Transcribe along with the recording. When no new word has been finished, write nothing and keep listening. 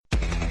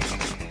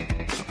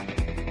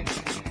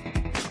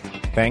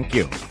Thank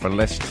you for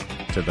listening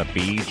to the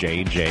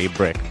BJJ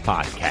Brick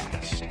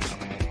Podcast.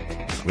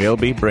 We'll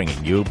be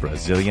bringing you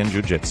Brazilian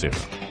Jiu-Jitsu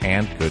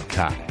and good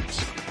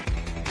times.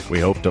 We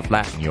hope to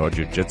flatten your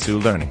Jiu-Jitsu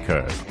learning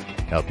curve,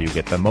 help you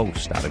get the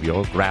most out of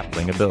your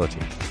grappling ability,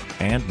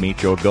 and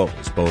meet your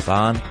goals both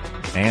on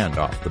and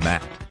off the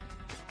mat.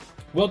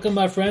 Welcome,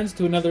 my friends,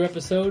 to another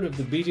episode of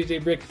the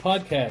BJJ Brick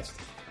Podcast.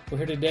 We're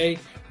here today.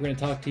 We're going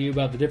to talk to you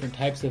about the different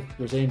types of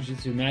Brazilian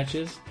Jiu-Jitsu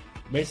matches,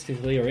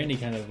 basically, or any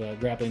kind of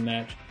grappling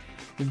match.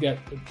 We've got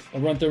a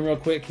run through them real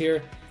quick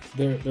here.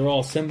 They're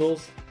all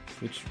symbols,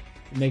 which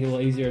make it a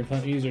little easier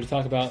and easier to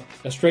talk about.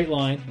 A straight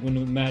line when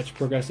the match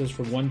progresses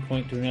from one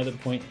point to another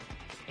point,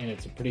 and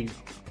it's a pretty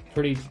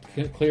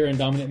clear and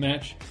dominant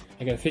match.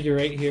 I got a figure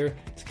eight here.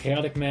 It's a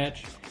chaotic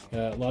match.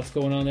 Lots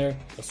going on there.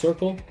 A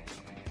circle,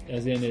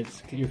 as in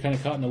you're kind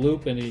of caught in a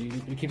loop and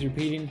it keeps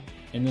repeating.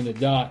 And then a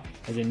dot,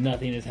 as in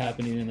nothing is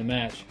happening in the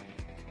match.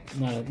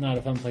 Not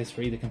a fun place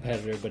for either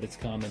competitor, but it's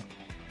common.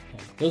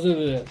 Those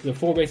are the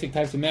four basic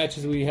types of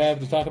matches we have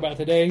to talk about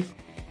today.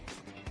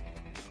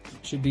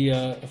 Should be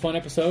a fun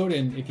episode,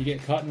 and if you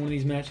get caught in one of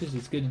these matches,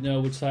 it's good to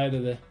know which side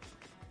of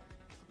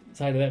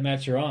that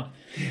match you're on.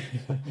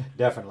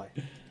 Definitely.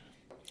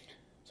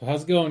 So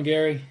how's it going,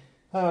 Gary?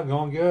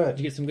 Going good. Did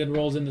you get some good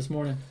rolls in this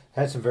morning?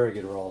 Had some very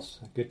good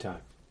rolls. Good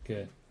time.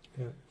 Good.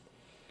 Good.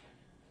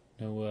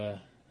 No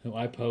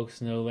eye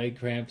pokes, no leg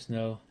cramps,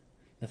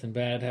 nothing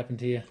bad happened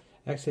to you?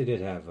 Actually, I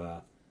did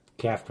have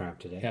calf cramp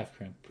today. Calf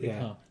cramp. Pretty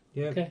common.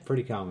 Yeah, okay.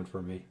 Pretty common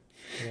for me.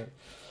 Yeah.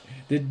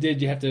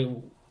 Did you have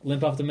to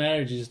limp off the mat,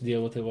 or did you just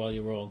deal with it while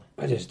you rolled?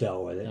 I just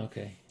dealt with it.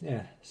 Okay.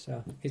 Yeah,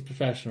 so. He's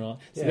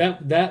professional. So yeah.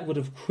 that would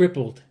have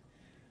crippled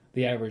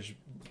the average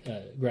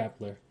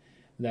grappler,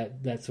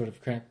 that sort of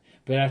cramp.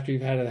 But after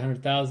you've had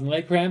 100,000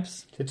 leg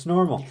cramps, it's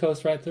normal. You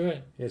coast right through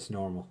it. It's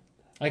normal.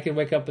 I can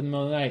wake up in the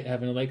middle of the night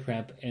having a leg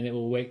cramp, and it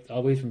will wake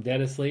all the way from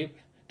dead asleep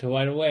to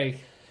wide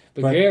awake.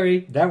 But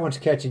Gary, that one's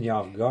catching you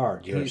off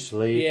guard. You're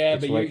asleep. Yeah,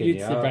 it's but you'd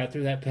slip up. right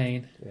through that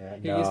pain. Yeah,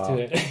 You're used to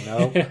it.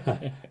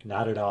 Nope,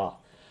 not at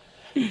all.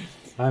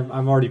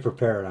 I'm already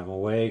prepared. I'm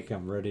awake.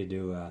 I'm ready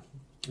to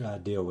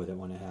deal with it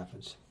when it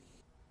happens.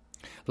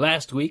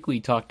 Last week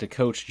we talked to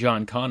Coach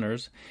John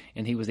Connors,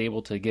 and he was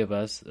able to give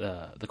us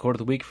the quote of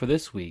the week for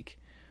this week.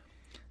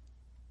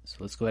 So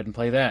let's go ahead and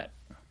play that.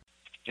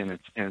 And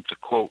it's a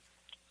quote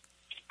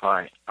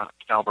by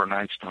Albert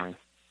Einstein,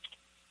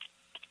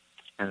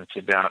 and it's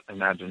about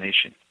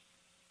imagination.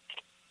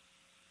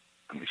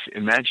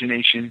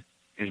 Imagination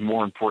is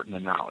more important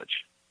than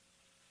knowledge,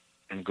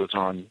 and it goes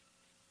on,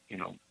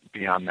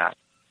 beyond that.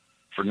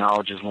 For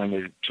knowledge is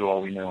limited to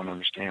all we know and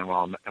understand,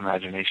 while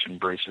imagination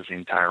embraces the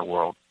entire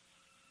world,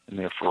 and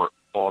therefore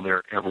all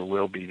there ever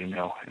will be to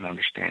know and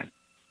understand.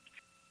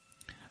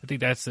 I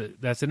think that's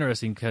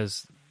interesting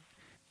because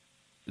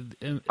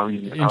in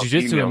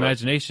jiu-jitsu,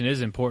 imagination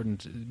is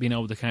important. Being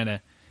able to kind of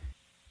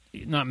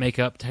not make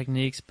up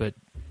techniques, but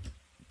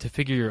to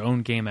figure your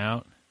own game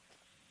out.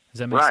 Does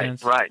that make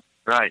sense? Right.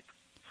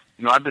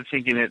 I've been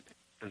thinking it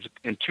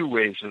in two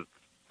ways as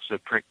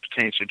it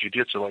pertains to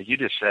jiu-jitsu, like you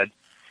just said,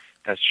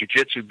 as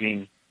jiu-jitsu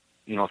being,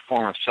 a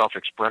form of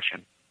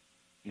self-expression.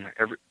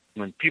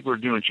 When people are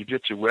doing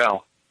jiu-jitsu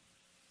well,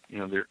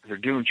 they're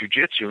doing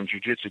jiu-jitsu and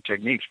jiu-jitsu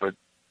techniques, but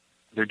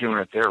they're doing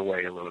it their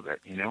way a little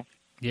bit,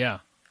 Yeah.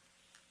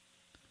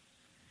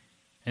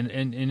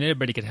 And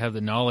everybody could have the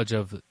knowledge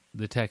of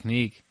the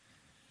technique,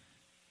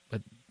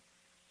 but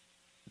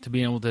to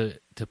be able to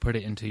put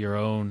it into your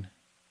own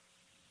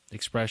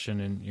expression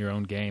and your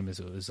own game is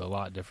a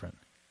lot different.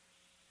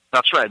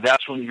 That's right.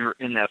 That's when you're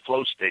in that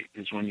flow state,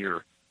 is when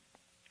you're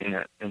in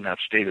that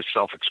state of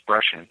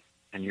self-expression,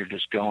 and you're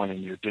just going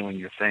and you're doing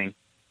your thing.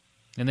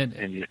 And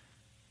then,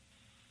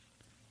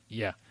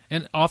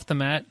 and off the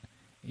mat,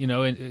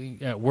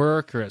 at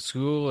work or at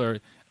school, or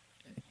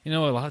a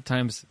lot of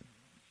times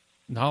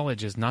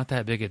knowledge is not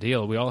that big a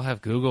deal. We all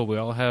have Google. We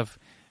all have,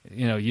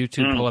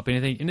 YouTube. Pull up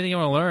anything you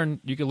want to learn.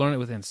 You can learn it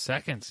within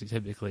seconds,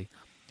 typically.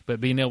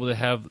 But being able to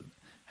have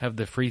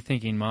the free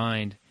thinking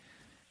mind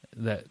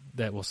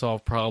that will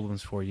solve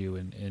problems for you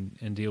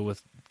and deal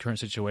with current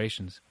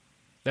situations,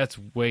 that's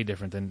way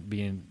different than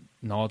being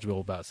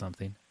knowledgeable about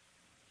something.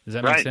 Does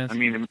that make sense? I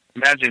mean,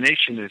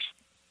 imagination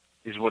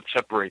is what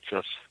separates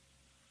us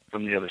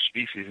from the other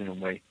species in a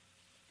way.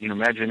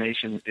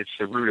 Imagination, it's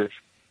the root of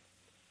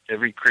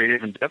every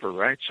creative endeavor,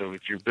 right? So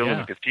if you're building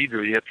a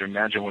cathedral, you have to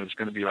imagine what it's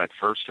going to be like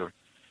first, or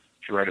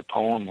if you write a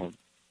poem or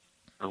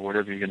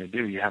whatever you're going to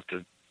do, you have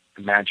to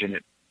imagine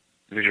it,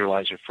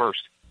 visualize it first.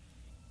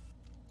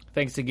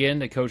 Thanks again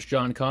to Coach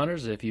John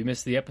Connors. If you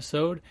missed the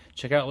episode,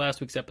 check out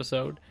last week's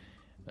episode.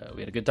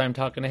 We had a good time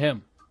talking to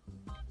him.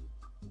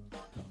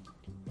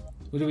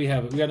 What do we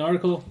have? We got an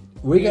article?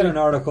 We got an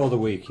article of the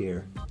week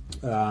here.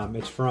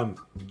 It's from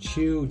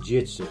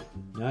Chew-Jitsu,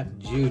 not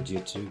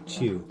Jiu-Jitsu,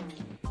 Chew.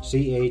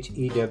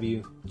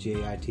 CHEWJITSU.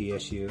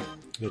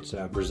 It's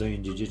a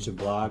Brazilian Jiu-Jitsu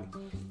blog.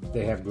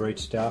 They have great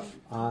stuff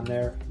on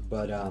there,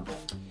 but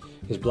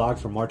his blog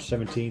from March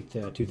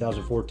 17th,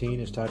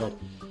 2014 is titled,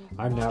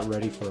 I'm Not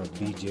Ready for a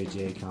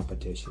BJJ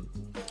Competition.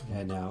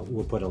 And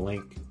we'll put a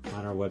link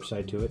on our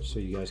website to it, so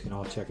you guys can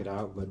all check it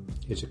out. But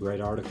it's a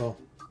great article.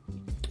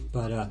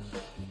 But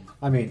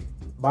I mean,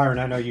 Byron,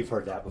 I know you've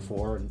heard that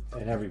before,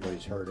 and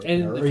everybody's heard it,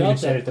 And or even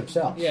said it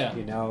themselves. Yeah.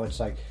 You know, it's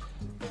like,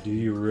 do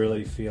you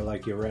really feel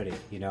like you're ready?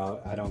 You know,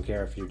 I don't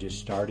care if you're just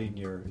starting,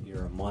 you're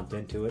a month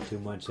into it, 2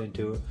 months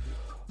into it,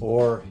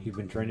 or you've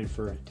been training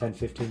for 10,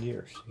 15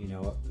 years. You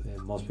know,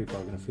 and most people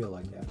are going to feel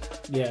like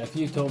that. Yeah, if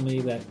you told me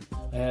that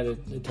I had a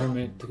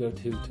tournament to go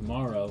to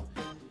tomorrow,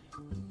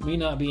 me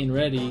not being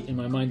ready in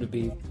my mind would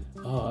be,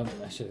 oh,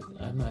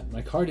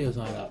 my cardio's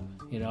not up.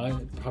 You know, I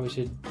probably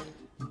should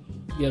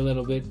get a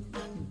little bit,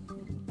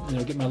 you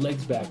know, get my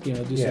legs back. You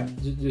know,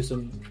 do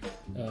some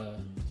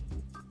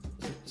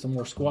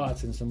more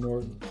squats and some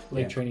more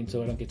leg training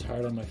so I don't get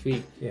tired on my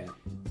feet. Yeah.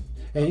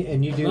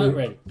 And you do. I'm not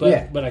ready,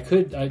 but I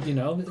could. You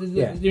know,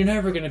 you're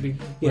never going to be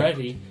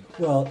ready.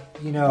 Well,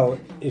 you know,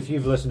 if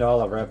you've listened to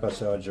all of our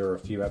episodes or a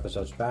few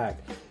episodes back,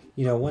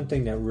 you know, one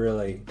thing that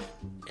really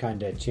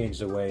kind of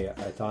changed the way I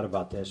thought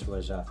about this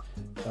was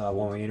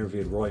when we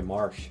interviewed Roy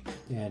Marsh,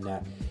 and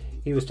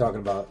he was talking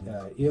about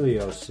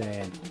Ilios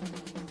saying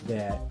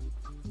that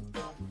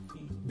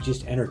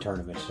just enter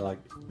tournaments, like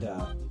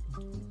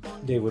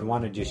they would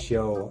want to just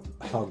show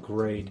how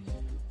great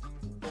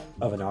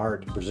of an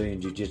art Brazilian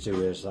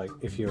Jiu-Jitsu is. Like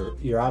if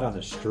you're out on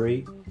the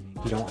street,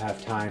 you don't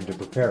have time to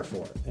prepare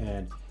for it.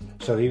 And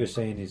so he was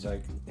saying, he's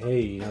like,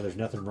 hey, you know, there's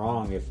nothing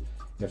wrong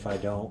if I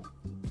don't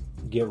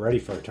get ready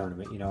for a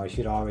tournament. You know, I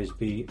should always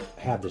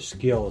have the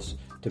skills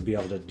to be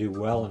able to do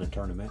well in a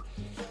tournament.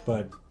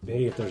 But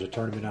hey, if there's a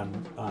tournament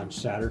on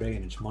Saturday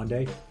and it's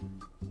Monday,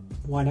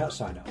 why not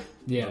sign up?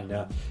 Yeah.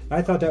 And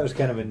I thought that was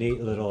kind of a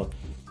neat little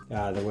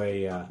the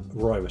way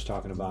Roy was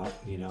talking about,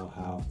 you know,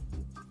 how,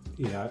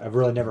 you know, I've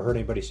really never heard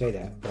anybody say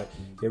that, but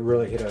it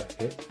really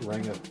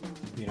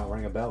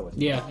rang a bell with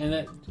me. Yeah,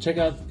 and check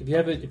out if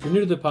you're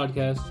new to the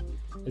podcast,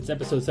 it's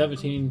episode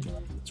 17.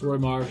 It's Roy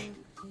Marsh.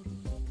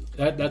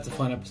 That's a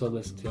fun episode to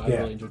listen to. I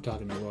really enjoyed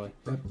talking to Roy.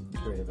 Yep,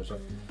 great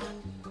episode.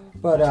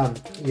 But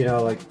you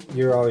know, like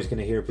you're always going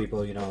to hear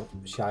people, you know,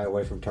 shy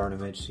away from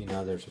tournaments. You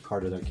know, there's a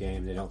part of their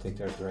game they don't think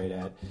they're great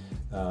at.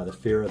 The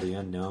fear of the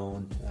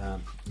unknown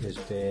is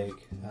big.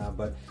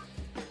 But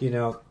you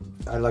know,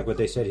 I like what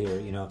they said here.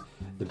 You know,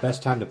 the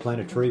best time to plant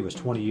a tree was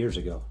 20 years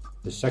ago.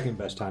 The second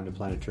best time to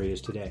plant a tree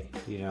is today.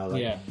 You know,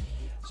 like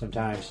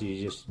sometimes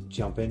you just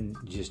jump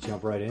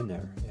right in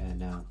there,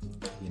 and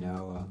you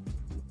know.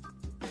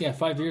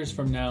 5 years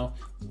from now,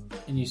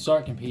 and you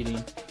start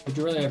competing. Would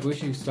you really have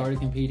wished you started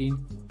competing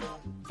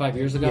 5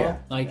 years ago? Yeah.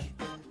 Like,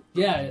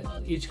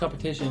 each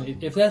competition.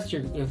 If that's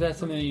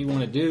something that you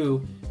want to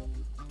do,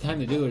 time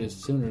to do it is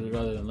sooner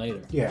rather than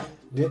later. Yeah,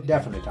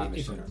 definitely time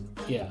is sooner.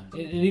 Yeah, and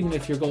even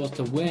if your goal is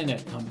to win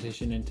at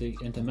competition and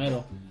to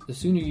medal, the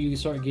sooner you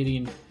start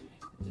getting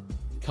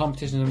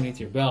competitions underneath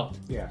your belt,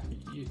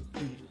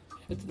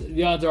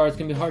 the odds are it's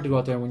going to be hard to go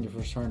out there and win your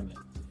first tournament,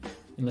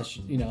 unless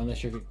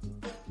you're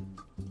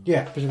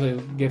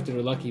particularly gifted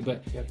or lucky.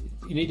 But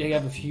you need to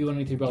have a few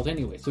underneath your belt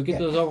anyway. So get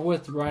those over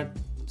with right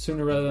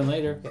sooner rather than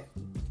later,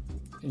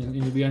 and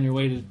you'll be on your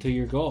way to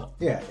your goal.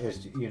 Yeah,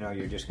 it's, you know,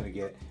 you're just going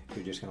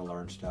to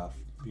learn stuff,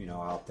 you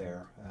know, out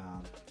there.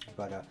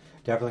 But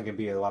definitely going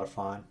to be a lot of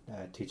fun.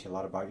 Teach you a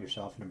lot about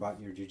yourself and about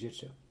your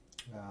jiu-jitsu.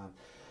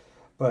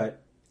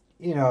 But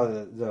you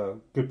know, the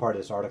good part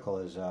of this article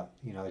is,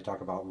 you know, they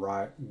talk about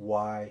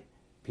why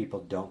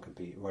people don't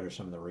compete. What are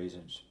some of the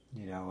reasons?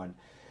 You know,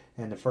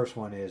 and the first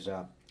one is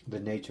the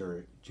nature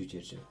of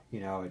jiu-jitsu.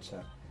 You know, it's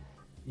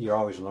you're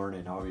always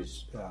learning,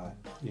 always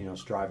you know,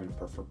 striving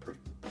for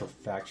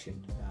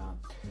perfection.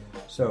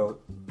 So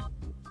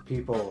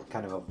people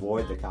kind of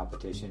avoid the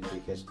competition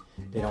because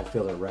they don't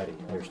feel they're ready.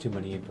 There's too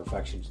many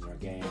imperfections in their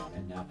game,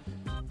 and I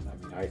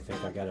mean, I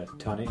think I got a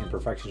ton of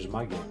imperfections in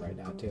my game right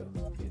now too.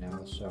 You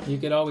know, so you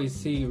could always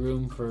see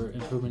room for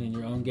improvement in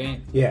your own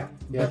game. Yeah.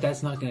 But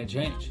that's not going to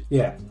change.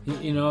 Yeah.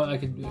 You know, I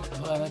could be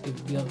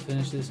able to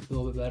finish this a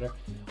little bit better.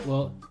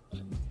 Well,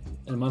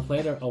 and a month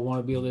later, I'll want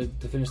to be able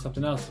to finish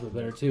something else a bit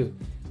better too.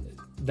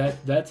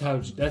 That's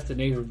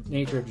the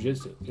nature of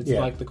jiu-jitsu. It's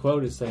like the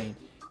quote is saying,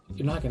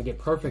 you're not going to get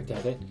perfect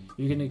at it.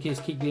 You're going to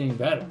just keep getting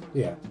better.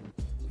 Yeah.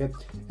 Yep.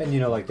 And, you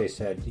know, like they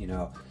said, you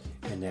know,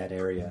 in that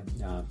area,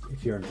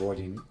 if you're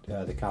avoiding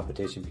the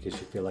competition because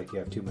you feel like you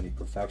have too many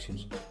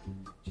perfections,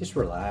 just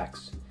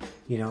relax.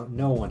 You know,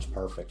 no one's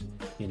perfect.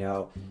 You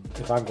know,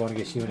 if I'm going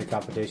against you in a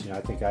competition,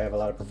 I think I have a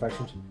lot of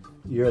perfections.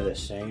 You're the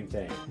same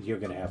thing. You're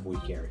going to have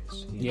weak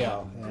areas. You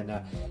know? And,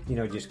 you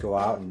know, just go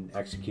out and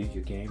execute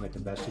your game at the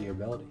best of your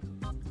ability.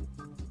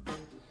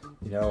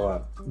 You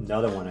know,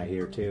 another one I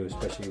hear too,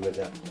 especially with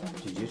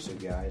jiu-jitsu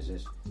guys,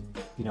 is,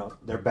 you know,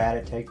 they're bad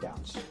at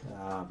takedowns.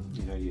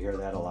 You know, you hear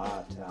that a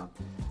lot.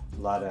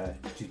 A lot of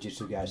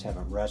jiu-jitsu guys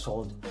haven't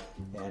wrestled,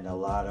 and a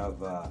lot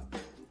of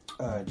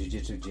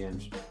jiu-jitsu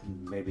gyms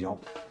maybe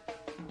don't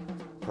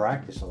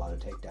practice a lot of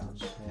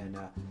takedowns. And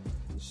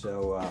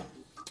so,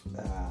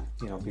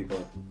 you know,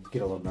 people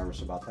get a little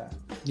nervous about that.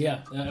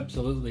 Yeah,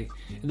 absolutely.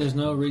 And there's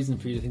no reason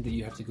for you to think that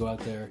you have to go out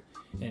there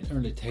and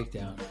earn a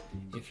takedown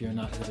if you're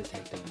not good at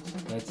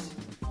takedowns.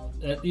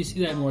 You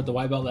see that more at the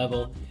white belt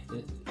level.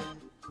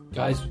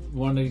 guys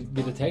want to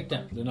get a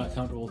takedown. They're not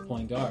comfortable with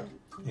pulling guard.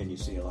 And you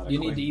see a lot of You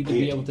need to either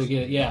be able to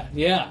get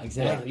exactly.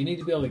 Yeah. You need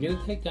to be able to get a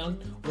takedown,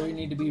 or you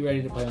need to be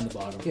ready to play on the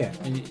bottom. Yeah.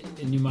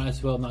 And you might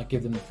as well not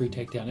give them the free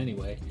takedown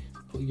anyway.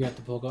 You have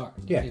to pull guard.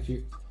 Yeah. If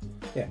you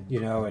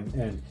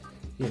and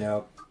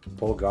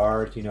pull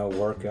guard.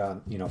 Work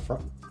on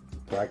front.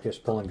 Practice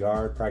pulling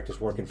guard. Practice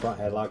working front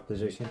headlock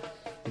position.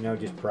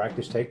 Just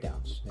practice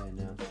takedowns,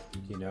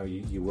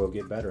 and you will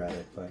get better at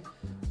it. But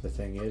the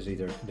thing is,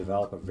 either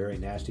develop a very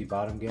nasty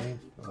bottom game,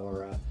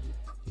 or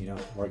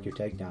work your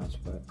takedowns.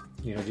 But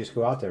just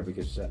go out there,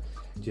 because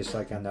just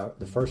like on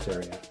the first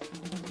area,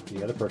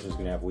 the other person's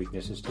going to have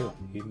weaknesses too.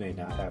 You may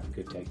not have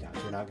good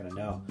takedowns. You're not going to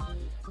know.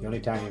 The only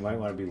time you might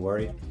want to be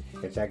worried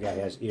if that guy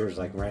has ears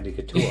like Randy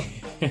Couture,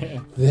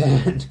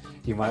 then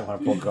you might want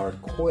to pull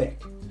guard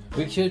quick.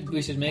 we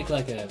should make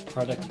like a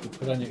product you can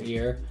put on your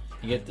ear.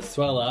 You get the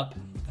swell up.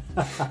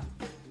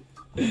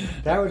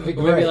 That would be Or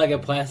great. maybe like a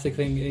plastic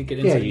thing you could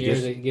insert your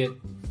ears that you get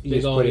you big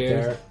just old put it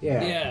ears. there.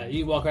 Yeah. Yeah,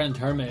 you walk around in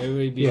tournament,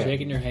 everybody be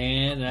shaking your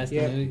hand and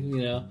asking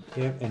Yeah,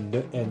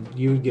 and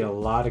you would get a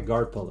lot of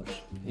guard pullers.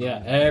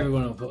 Yeah,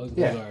 everyone will pull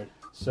guard.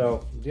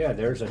 So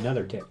there's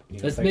another tip.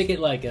 Let's make it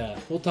like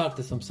we'll talk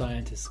to some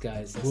scientists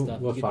guys and stuff.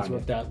 We'll get this find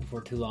worked out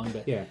before too long,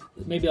 but Yeah.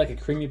 maybe like a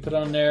cream you put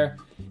on there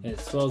and it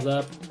swells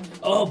up.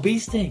 Oh, bee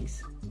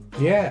stings.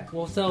 Yeah,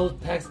 We'll sell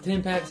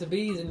 10 packs of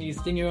bees and you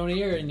sting your own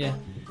ear and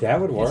that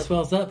would it work.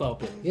 swells up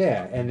open.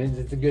 Yeah,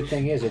 and the good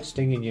thing is it's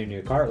stinging you in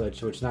your cartilage,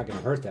 so it's not going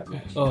to hurt that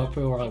much. Oh,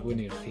 pretty well I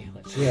wouldn't even feel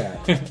it. Yeah,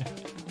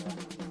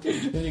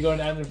 Then you go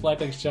into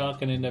anaphylactic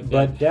shock and end up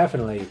but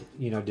definitely,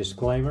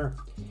 disclaimer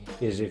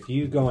is if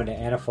you go into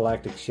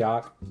anaphylactic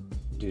shock,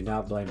 do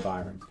not blame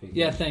Byron.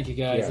 Yeah, thank you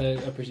guys. Yeah. I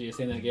appreciate you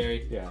saying that,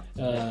 Gary. Yeah.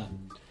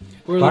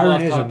 We're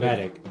Byron a is little a off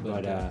topic, medic,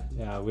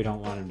 but we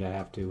don't want him to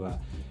have to,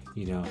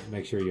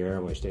 make sure your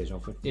airway stays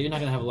open. yeah, you're not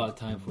gonna have a lot of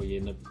time for you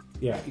end up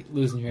Yeah,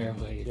 losing your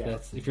airway Yeah.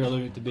 if you're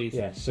allergic to bees.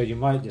 yeah. So you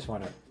might just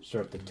want to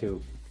sort the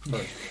two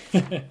first.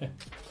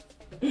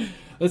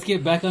 Let's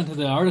get back onto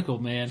the article,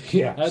 man.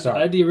 Yeah,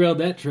 sorry. I derailed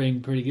that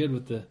train pretty good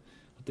with the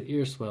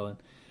ear swelling.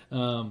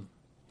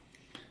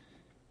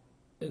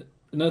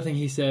 Another thing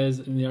he says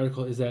in the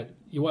article is that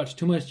you watch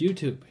too much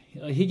YouTube.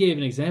 He gave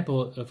an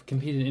example of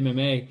competing in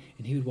MMA,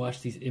 and he would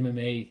watch these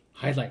MMA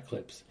highlight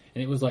clips,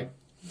 and it was like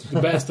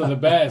the best of the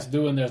best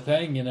doing their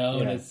thing, and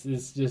Yeah.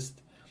 it's just.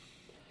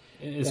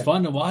 It's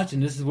fun to watch,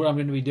 and this is what I'm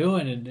going to be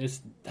doing, and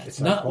that's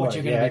not what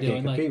you're going to be doing.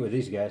 I can't compete with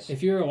these guys.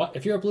 If you're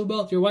a blue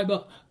belt, you're a white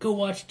belt, go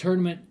watch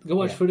tournament, go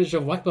watch footage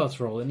of white belts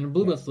roll, and then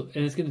blue belts, and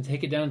it's going to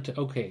take it down to,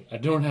 okay, I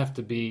don't have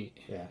to be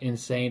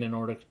insane in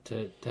order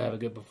to have a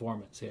good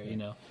performance here,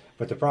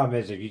 But the problem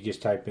is, if you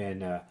just type in,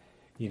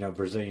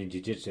 Brazilian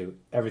Jiu-Jitsu,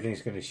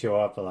 everything's going to show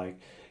up like,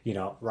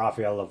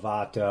 Rafael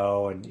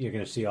Lovato, and you're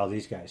going to see all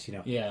these guys,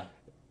 Yeah.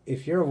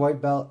 If you're a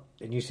white belt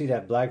and you see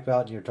that black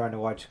belt and you're trying to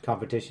watch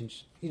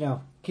competitions,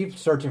 keep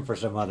searching for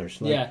some others.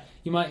 Yeah,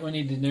 you might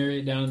need to narrow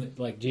it down,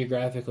 like,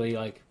 geographically,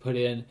 like, put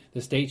in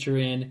the states you're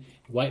in,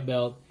 white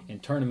belt,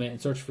 and tournament, and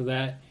search for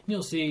that. And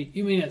you'll see,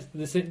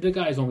 the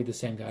guys won't be the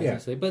same guys,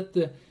 necessarily, but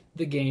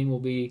the gain will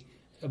be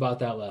about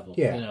that level.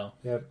 Yeah.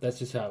 Yep. That's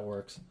just how it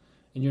works.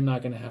 And you're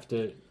not going to have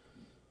to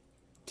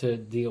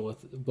deal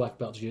with black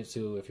belt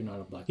jiu-jitsu if you're not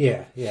a black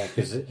belt. Yeah,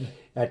 because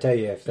I tell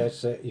you,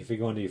 if you're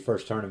going to your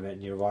first tournament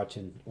and you're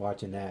watching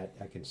that,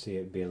 I can see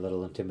it be a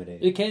little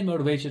intimidating. It can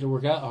motivate you to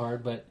work out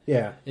hard, but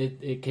Yeah,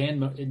 it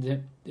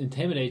can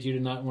intimidate you to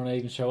not want to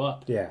even show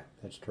up. yeah,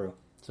 that's true.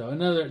 So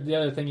the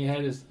other thing you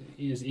had is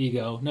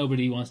ego.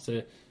 Nobody wants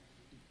to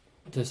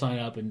sign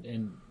up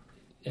and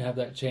have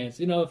that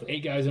chance. If 8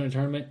 guys are in a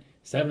tournament,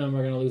 7 of them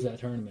are going to lose that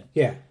tournament.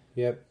 Yeah,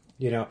 yep.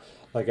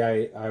 Like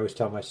I always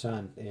tell my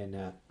son in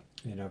a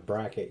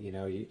bracket,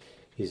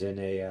 he's in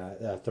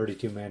a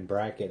 32-man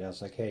bracket. I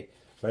was like, hey,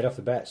 right off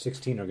the bat,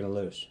 16 are going to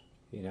lose.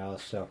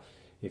 So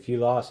if you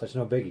lost, that's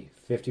no biggie.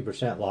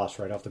 50% loss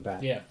right off the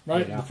bat. Yeah,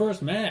 right. The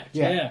first match.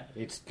 Yeah.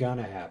 It's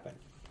gonna happen.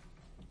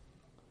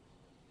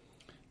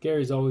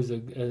 Gary's always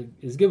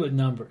is good with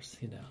numbers.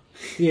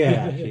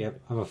 Yeah, yep.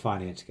 I'm a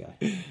finance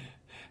guy.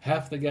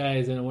 Half the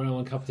guys in a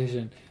one-on-one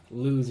competition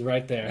lose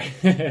right there.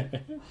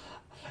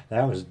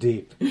 That was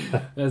deep.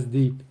 That's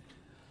deep.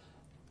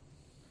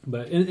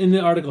 But in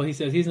the article, he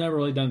says he's never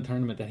really done a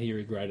tournament that he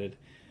regretted.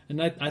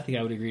 And I think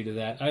I would agree to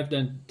that. I've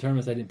done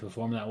tournaments I didn't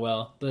perform that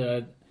well,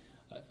 but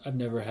I've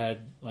never had,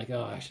 like,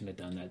 I shouldn't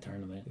have done that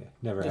tournament. Yeah.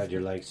 Never had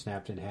your leg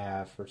snapped in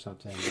half or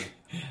something.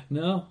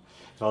 No.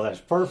 Oh,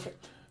 that's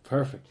perfect.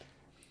 Perfect.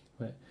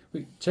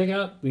 But check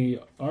out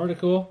the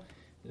article,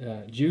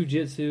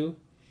 Jiu-Jitsu.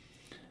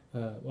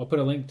 I'll put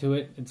a link to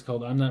it. It's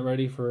called "I'm Not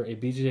Ready for a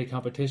BJJ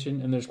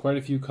Competition," and there's quite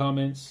a few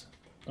comments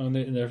on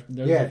it, and they're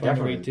fun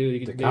to read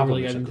too. They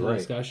really get into the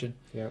discussion.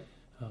 Yep.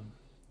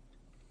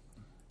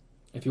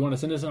 If you want to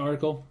send us an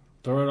article,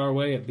 throw it our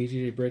way at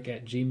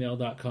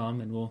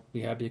bjjbrick@gmail.com, and we'll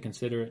be happy to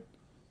consider it.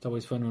 It's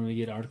always fun when we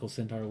get articles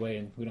sent our way,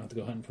 and we don't have to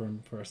go hunting for them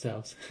for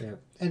ourselves. Yeah,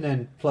 and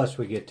then plus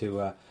we get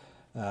to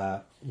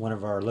one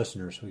of our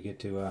listeners. We get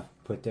to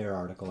put their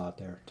article out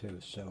there too.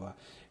 So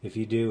if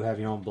you do have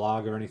your own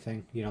blog or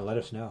anything, let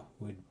us know.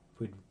 We'd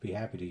we'd be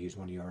happy to use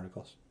one of your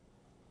articles.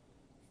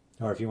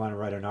 Or if you want to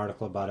write an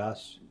article about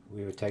us,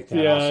 we would take that.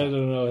 Yeah, also. I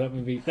don't know. That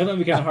might be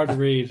kind of hard to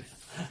read.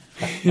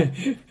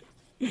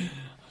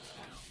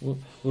 well,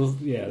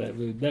 yeah, that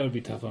would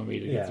be tough on me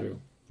to get through.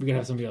 We could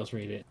have somebody else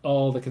read it.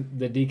 All the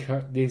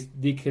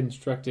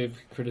deconstructive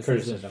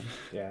criticism.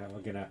 Yeah, we're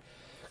gonna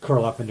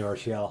curl up into our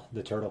shell,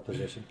 the turtle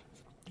position.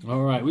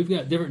 All right, we've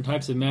got different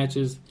types of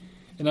matches,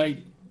 and I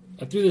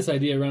threw this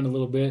idea around a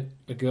little bit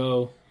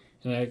ago,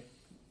 and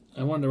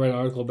I wanted to write an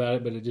article about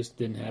it, but it just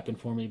didn't happen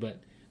for me. But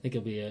I think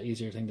it'll be an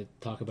easier thing to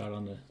talk about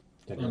on the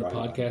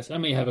podcast. I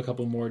may have a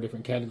couple more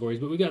different categories,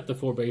 but we got the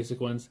 4 basic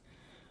ones.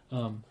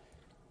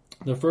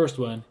 The first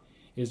one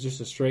is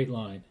just a straight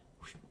line.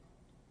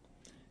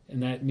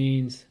 And that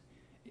means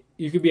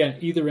you could be on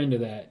either end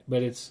of that,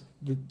 but it's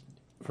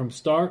from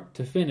start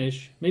to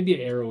finish. Maybe an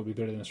arrow would be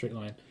better than a straight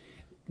line.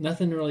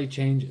 Nothing really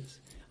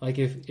changes. Like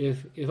if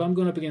I'm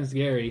going up against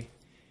Gary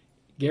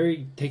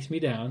takes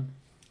me down,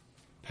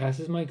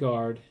 passes my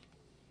guard,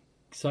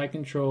 side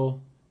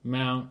control,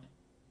 mount,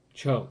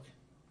 choke.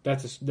 That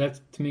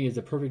to me is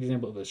a perfect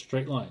example of a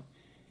straight line.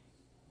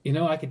 You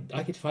know, I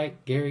could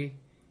fight Gary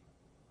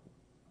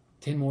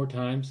 10 more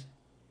times,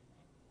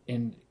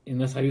 and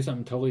unless I do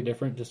something totally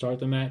different to start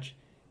the match,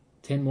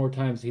 10 more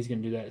times he's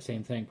going to do that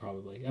same thing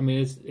probably. I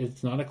mean,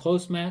 it's not a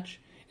close match.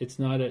 It's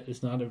not a.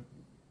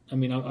 I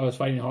mean, I was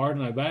fighting hard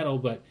and I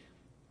battled, but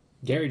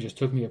Gary just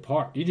took me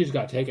apart. You just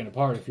got taken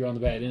apart if you're on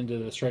the bad end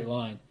of the straight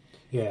line.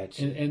 Yeah,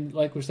 and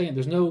like we're saying,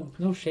 there's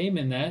no shame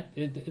in that.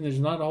 And there's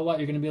not a whole lot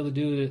you're going to be able to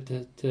do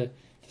to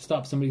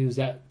stop somebody who's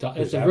that.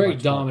 It's a very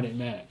dominant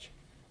match.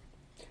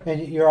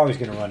 And you're always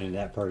going to run into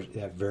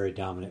that very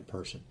dominant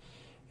person.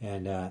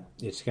 And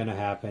it's going to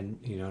happen,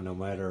 you know, no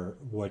matter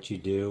what you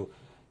do.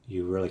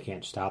 You really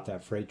can't stop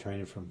that freight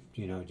train from,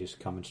 you know, just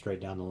coming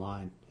straight down the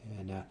line.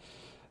 And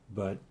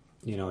but,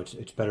 you know,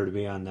 it's better to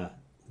be on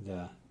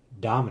the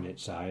dominant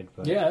side.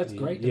 But yeah, that's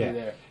great to be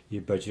there.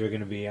 But you're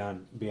going to be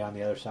on the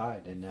other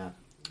side. And,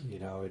 you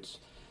know,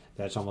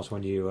 that's almost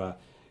when you,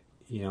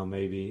 you know,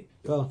 maybe,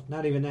 well,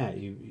 not even that.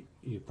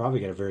 You probably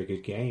got a very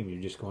good game.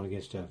 You're just going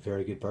against a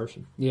very good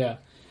person. Yeah.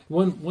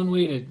 One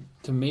way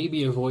to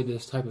maybe avoid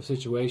this type of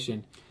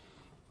situation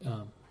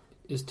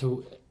is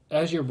to,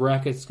 as your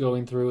bracket's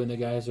going through and the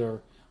guys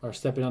are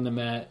stepping on the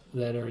mat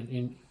that are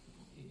in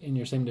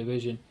your same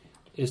division,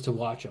 is to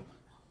watch them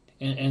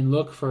and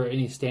look for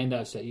any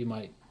standouts that you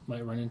might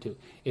run into.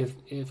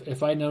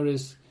 If I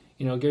notice,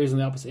 you know, Gary's on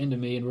the opposite end of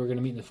me and we're going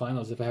to meet in the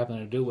finals if I happen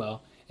to do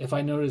well, if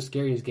I notice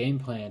Gary's game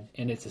plan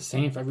and it's the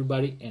same for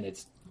everybody and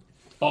it's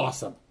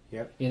awesome.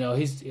 Yep. You know,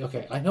 he's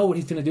okay. I know what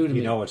he's going to do to me.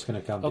 You know what's going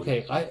to come.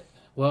 Okay,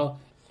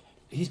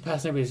 he's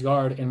passing everybody's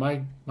guard, and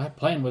my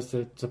plan was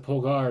to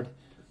pull guard.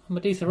 I'm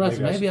a decent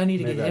wrestler. Maybe I need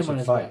to get him on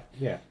his back.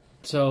 Yeah.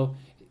 So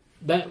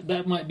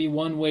that might be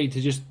one way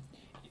to just,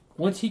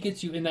 once he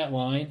gets you in that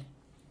line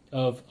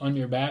of on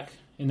your back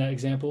in that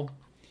example,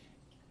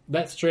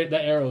 that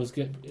arrow is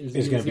going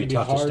to be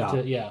tough hard to stop.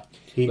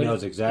 He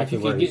knows exactly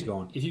where he's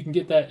going. If you can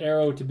get that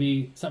arrow to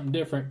be something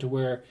different, to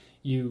where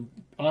you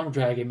arm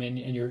drag him and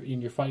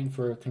you're fighting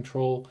for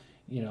control,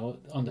 you know,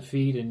 on the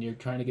feet, and you're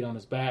trying to get on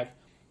his back.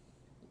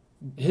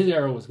 His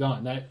arrow was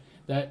gone.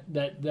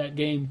 That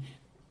game,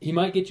 he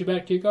might get you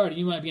back to your guard.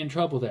 You might be in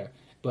trouble there,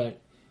 but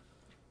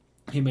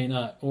he may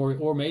not.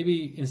 Or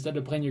maybe instead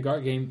of playing your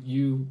guard game,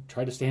 you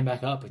try to stand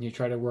back up and you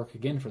try to work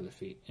again for the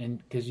feet. And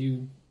because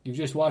you've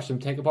just watched him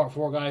take apart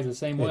 4 guys the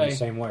same way. The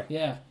same way.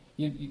 Yeah,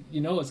 you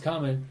know it's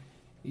coming.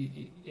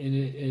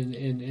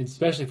 And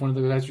especially if one of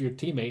those guys are your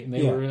teammate and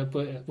they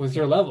were with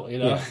your level, you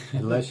know. Yeah.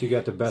 Unless you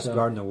got the best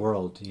guard in the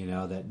world, you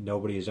know, that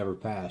nobody has ever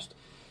passed.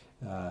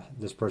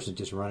 This person's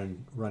just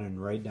running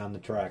right down the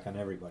track on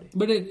everybody.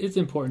 But it's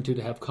important to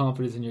have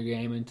confidence in your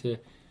game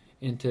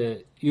and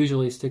to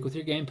usually stick with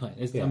your game plan.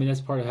 I mean,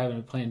 that's part of having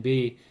a plan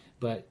B.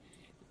 But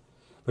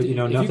you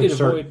know, if nothing you could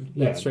avoid certain.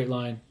 that straight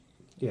line.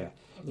 Yeah,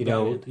 you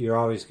know, you're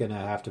always going to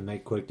have to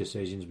make quick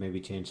decisions,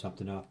 maybe change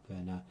something up,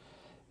 and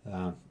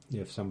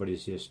if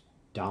somebody's just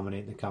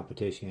dominating the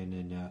competition,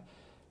 and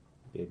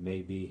it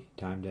may be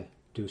time to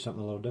do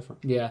something a little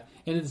different. Yeah,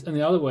 and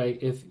the other way,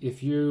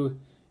 if you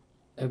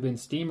have been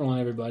steamrolling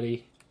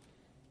everybody,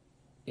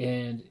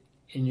 and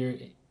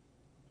in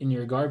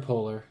your guard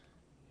puller,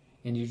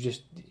 and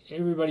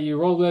you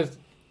roll with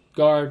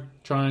guard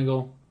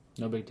triangle,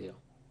 no big deal.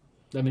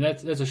 I mean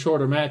that's a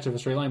shorter match of a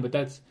straight line, but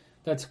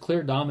that's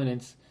clear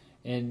dominance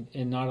and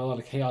not a lot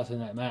of chaos in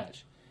that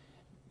match.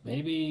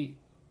 Maybe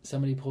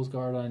somebody pulls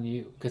guard on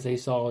you because they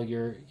saw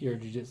your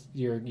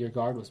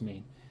guard was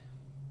mean.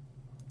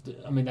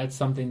 I mean, that's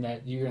something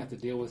that you're going to have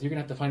to deal with. You're going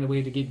to have to find a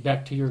way to get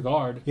back to your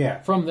guard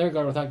from their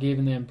guard without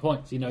giving them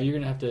points. You know, you're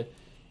going to have to...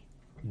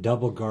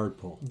 Double guard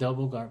pull.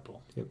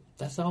 Yep.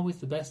 That's always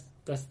the best.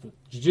 That's the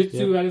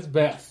jiu-jitsu at its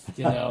best,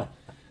 you know.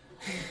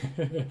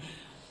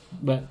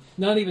 But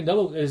not even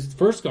double is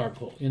first guard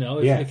pull, you know.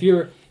 If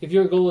your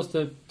goal is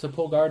to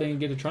pull guard and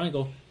get a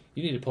triangle,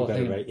 you need to pull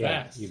it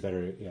fast. You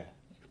better,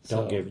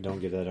 Don't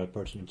give that other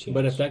person a chance.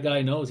 But if that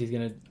guy knows he's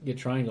going to get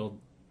triangled,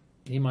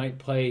 he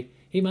might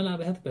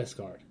not have the best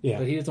guard. Yeah.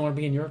 But he doesn't want to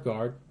be in your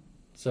guard.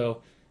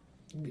 So,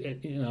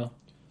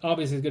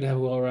 obviously it's good to have a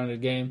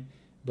well-rounded game,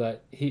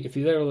 but if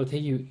he's able to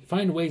take you,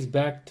 find ways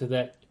back to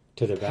that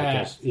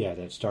path.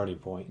 That starting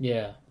point.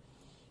 Yeah.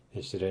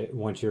 Instead of,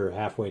 once you're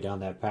halfway down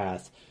that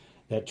path,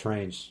 that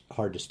train's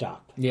hard to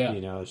stop.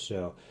 Yeah.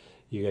 So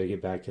you got to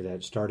get back to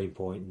that starting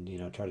point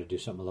and, try to do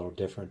something a little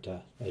different.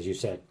 As you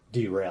said,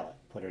 derail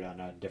it, put it on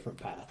a different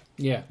path.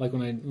 Yeah, like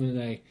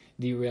when I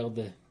derailed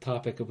the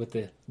topic with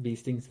the bee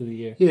stings through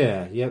the ear.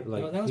 Yeah, yep.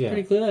 That was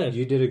pretty good.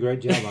 You did a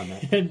great job on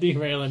that.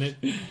 Derailing it.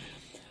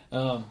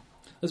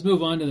 Let's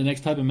move on to the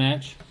next type of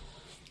match.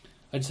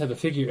 I just have a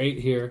figure 8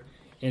 here,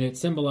 and it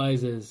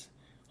symbolizes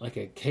like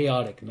a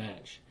chaotic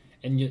match.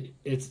 And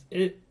it's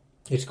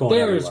going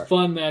everywhere. There's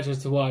fun matches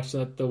to watch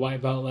at the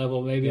white belt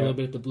level, maybe a little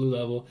bit at the blue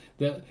level.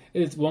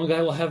 It's one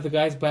guy will have the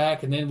guy's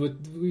back, and then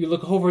you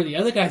look over the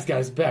other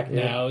guy's back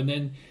now, and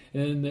then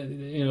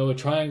a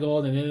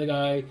triangle, and then the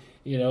guy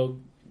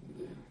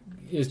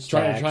is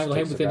trying to triangle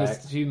him within a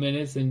few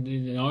minutes, and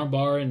an arm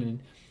bar,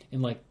 and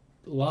like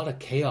a lot of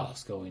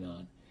chaos going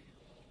on.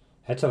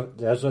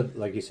 That's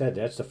like you said,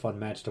 that's the fun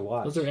match to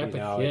watch. Those are epic.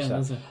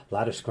 It's a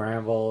lot of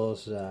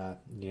scrambles.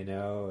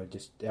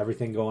 Just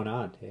everything going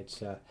on.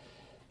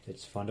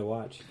 It's fun to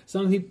watch.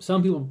 Some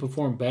people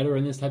perform better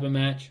in this type of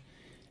match.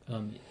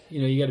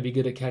 You got to be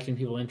good at catching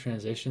people in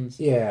transitions.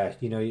 Yeah,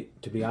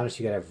 to be honest,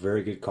 you got to have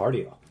very good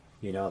cardio.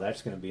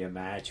 That's going to be a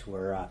match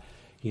where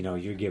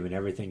you're giving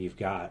everything you've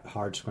got.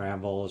 Hard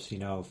scrambles,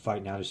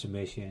 fighting out of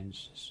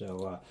submissions.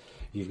 So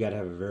you've got to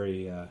have a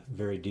very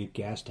very deep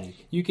gas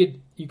tank. You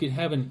could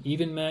have an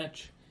even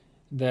match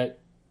that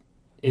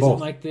isn't Both.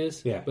 like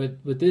this. Yeah.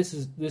 But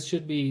this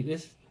should be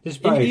this. This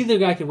probably, either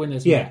guy could win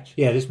this match.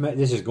 Yeah,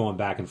 this is going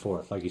back and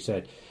forth. Like you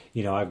said,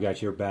 I've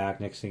got your back.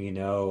 Next thing you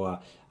know,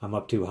 I'm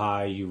up too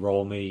high. You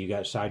roll me. You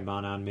got side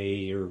mount on me.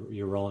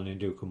 You're rolling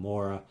into a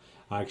Kimura.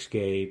 I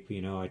escape.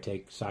 I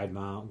take side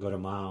mount, go to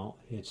mount.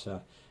 It's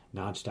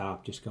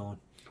nonstop, just going.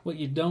 What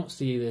you don't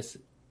see this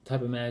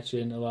type of match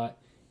in a lot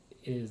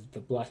is the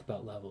black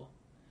belt level,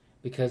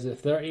 because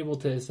if they're able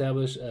to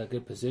establish a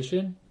good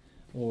position,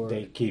 or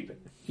they keep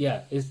it.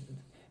 Yeah,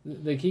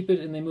 they keep it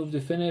and they move to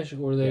finish,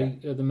 or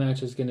the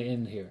match is going to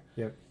end here.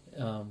 Yep.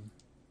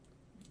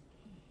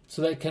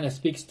 So that kind of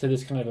speaks to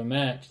this kind of a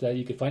match that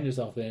you could find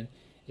yourself in,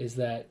 is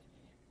that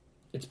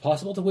it's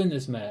possible to win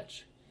this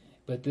match,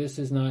 but this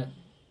is not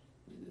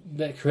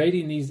that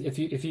creating these. If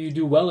you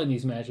do well in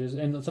these matches,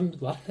 and a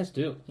lot of guys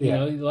do,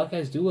 a lot of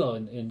guys do well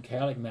in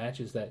chaotic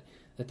matches that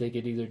they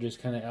could either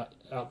just kind of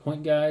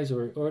outpoint guys,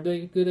 or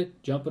they're good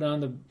at jumping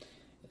on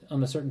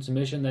the certain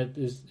submission that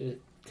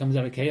it comes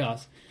out of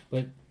chaos,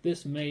 but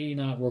this may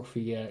not work for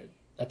you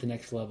at the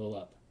next level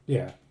up.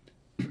 Yeah.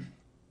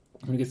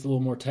 When it gets a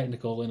little more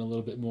technical and a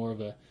little bit more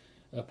of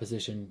a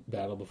position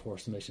battle before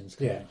submissions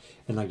come out.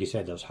 And like you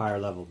said, those higher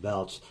level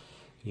belts,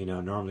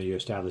 normally you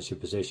establish your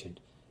position.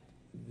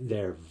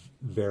 They're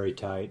very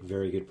tight,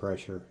 very good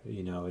pressure.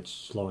 It's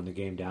slowing the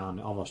game down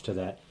almost to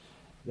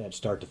that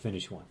start to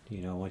finish one.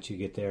 Once you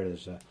get there,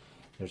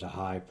 there's a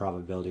high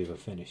probability of a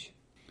finish.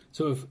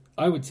 So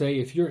I would say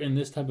if you're in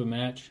this type of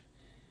match,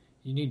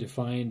 you need to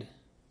find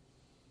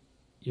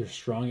your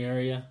strong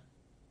area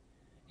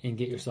and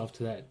get yourself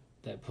to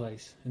that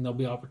place. And there'll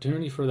be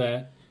opportunity for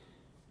that,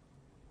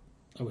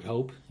 I would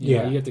hope. You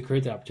have to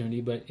create the opportunity.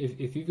 But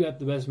if you've got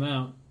the best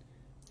mount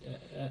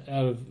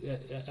out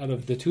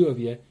of the two of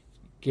you,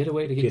 get a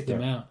way to get to the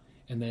mount,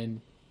 and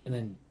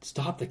then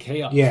stop the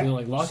chaos. Yeah.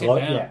 Lock it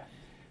down.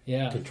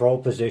 Yeah. Control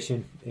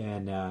position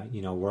and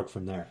work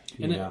from there.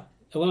 A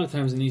lot of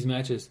times in these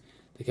matches,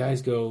 the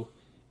guys go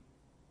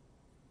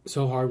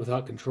so hard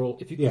without control.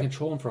 If you can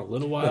control them for a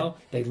little while,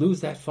 they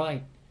lose that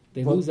fight.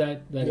 They lose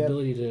that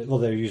ability to. Well,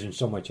 they're using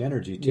so much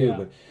energy too. Yeah.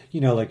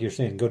 But like you're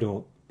saying, go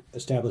to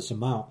establish a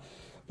mount.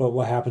 But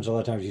what happens a lot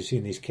of times you see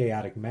in these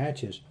chaotic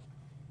matches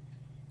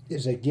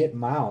is they get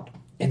mount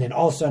and then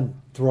all of a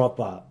sudden throw up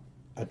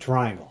a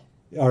triangle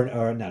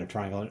or not a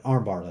triangle, an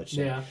arm bar. Let's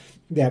say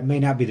that may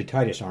not be the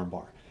tightest arm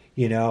bar.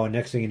 And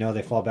next thing you know,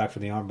 they fall back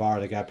from the arm bar.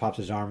 The guy pops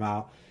his arm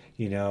out.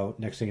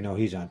 Next thing you know,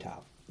 he's on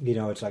top.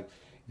 It's like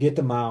get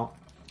the mount.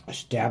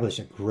 Establish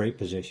a great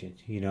position.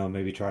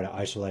 Maybe try to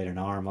isolate an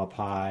arm up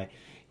high.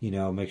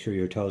 Make sure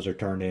your toes are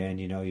turned in.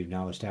 You've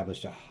now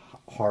established a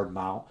hard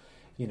mount.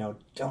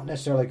 Don't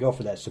necessarily go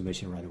for that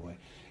submission right away.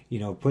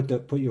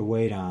 Put your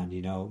weight on.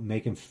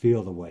 Make him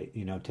feel the weight.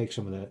 Take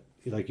some of the,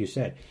 like you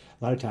said,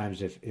 a lot of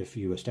times if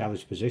you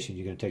establish position,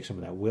 you're going to take some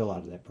of that will out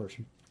of that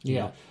person.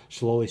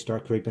 Slowly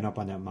start creeping up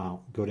on that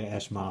mount. Go to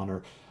S mount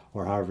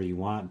or however you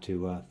want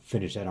to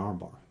finish that arm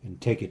bar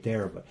and take it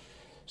there. But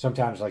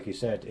sometimes, like you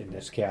said, in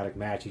this chaotic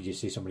match, you just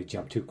see somebody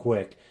jump too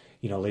quick,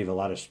 leave a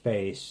lot of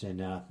space,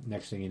 and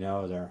next thing you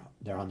know,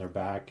 they're on their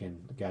back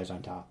and the guy's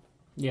on top.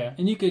 Yeah,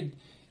 and you could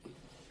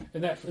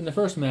in the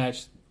first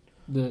match,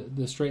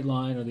 the straight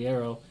line or the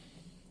arrow,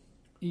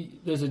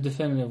 there's a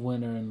definitive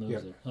winner and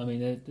loser. Yep. I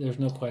mean, there's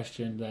no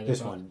question that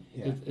this one.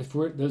 Yeah. If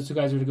those two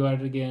guys were to go at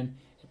it again,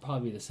 it'd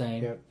probably be the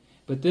same. Yep.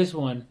 But this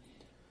one,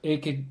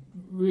 it could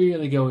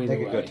really go either They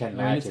way. could go 10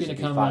 matches. It's going It'd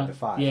to be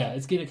come 5-5. Yeah,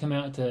 it's going to come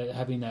out to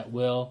having that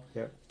will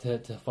Yep.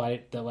 to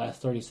fight the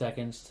last 30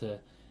 seconds to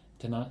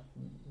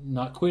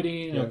not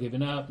quitting, no Yep.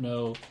 giving up,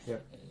 no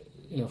Yep.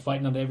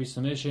 fighting on every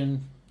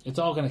submission. It's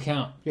all going to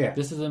count. Yeah.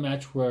 This is a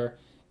match where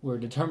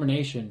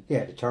determination.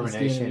 Yeah,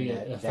 determination, be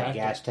a that factor.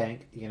 gas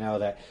tank,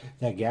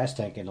 that gas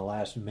tank in the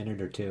last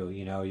minute or two,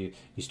 you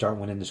start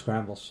winning the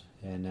scrambles,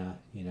 and,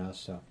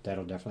 so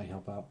that'll definitely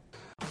help out.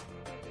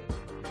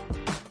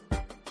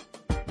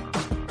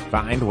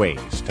 Find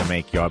ways to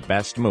make your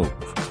best move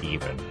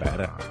even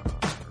better.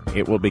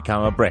 It will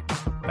become a brick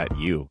that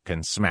you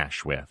can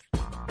smash with.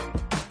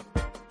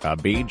 A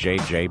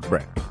BJJ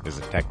brick is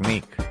a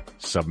technique,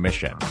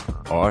 submission,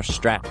 or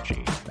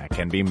strategy that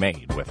can be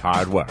made with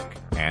hard work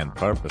and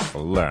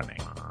purposeful learning.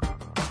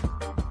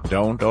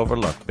 Don't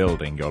overlook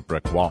building your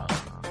brick wall.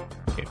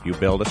 If you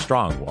build a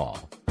strong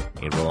wall,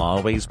 it will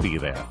always be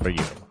there for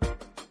you.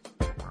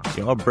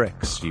 Your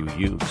bricks you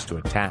use to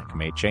attack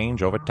may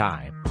change over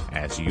time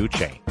as you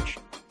change.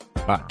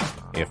 But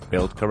if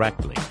built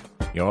correctly,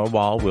 your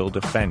wall will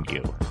defend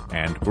you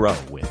and grow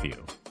with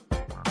you.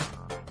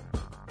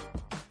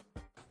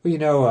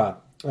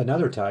 Well,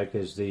 another type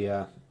is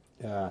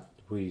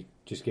we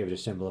just gave it a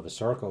symbol of a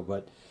circle,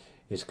 but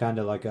it's kind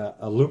of like a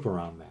loop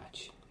around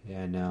match.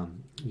 And,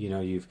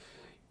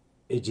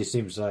 it just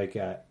seems like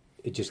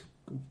it just,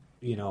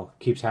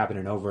 keeps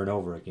happening over and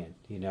over again.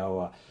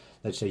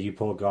 Let's say you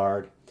pull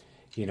guard,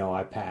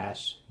 I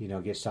pass,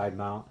 get side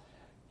mount,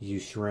 you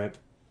shrimp,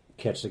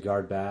 catch the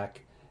guard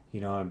back,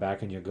 I'm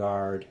back in your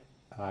guard,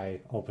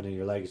 I open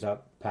your legs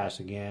up, pass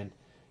again,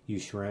 you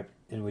shrimp,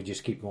 and we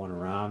just keep going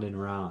around and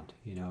around.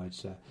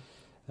 It's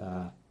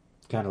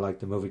kind of like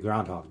the movie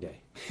Groundhog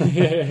Day.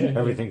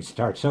 Everything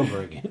starts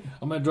over again.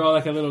 I'm going to draw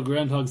like a little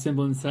groundhog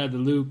symbol inside the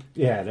loop.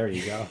 Yeah, there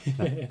you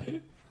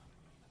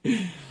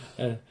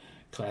go.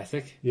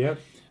 Classic. Yep.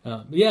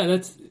 Yeah,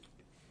 that's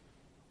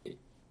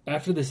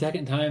after the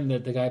second time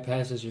that the guy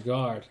passes your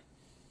guard.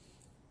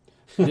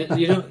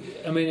 You don't.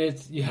 I mean,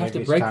 you have Maybe to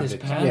it's break time this to-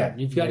 pattern. yeah,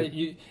 You've got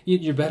to.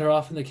 You're better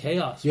off in the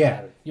chaos. Yeah,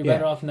 pattern. You're yeah.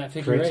 better off in that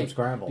figure Create eight some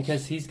scrambles.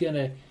 because he's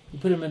gonna. You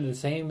put him in the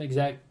same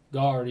exact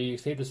guard. You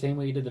escape the same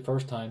way you did the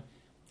first time.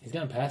 He's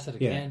gonna pass it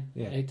again.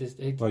 Yeah.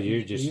 Well, He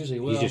usually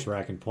will. he's just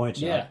racking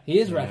points Yeah, up. he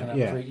is racking up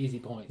Yeah. pretty easy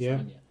points. Yeah.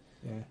 on you.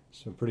 Yeah.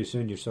 So pretty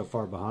soon you're so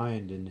far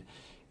behind, and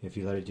if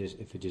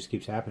it just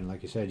keeps happening,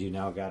 like you said, you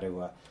now got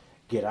to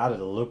get out of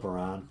the loop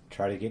around,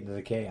 try to get into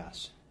the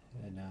chaos.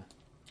 And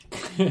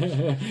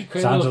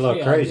sounds a little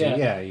chaos, crazy.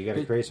 Yeah, you got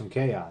to create some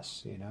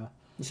chaos.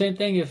 The same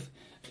thing if,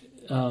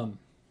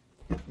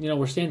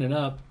 we're standing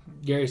up.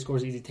 Gary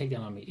scores easy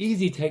takedown on me.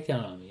 Easy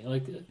takedown on me.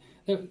 Like,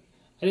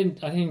 I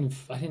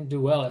didn't do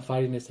well at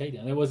fighting this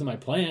takedown. That wasn't my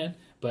plan,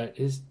 but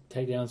his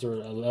takedowns are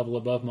a level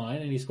above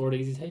mine, and he scored an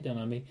easy takedown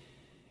on me.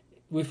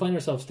 We find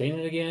ourselves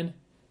standing again.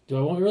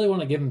 Do I really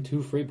want to give him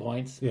 2 free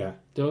points? Yeah.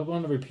 Do I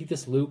want to repeat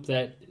this loop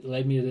that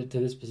led me to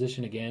this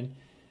position again?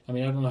 I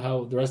mean, I don't know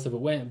how the rest of it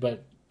went,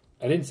 but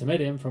I didn't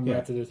submit him from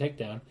after the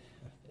takedown.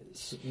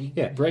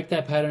 Yeah. Break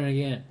that pattern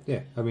again.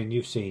 Yeah. I mean,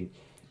 you've seen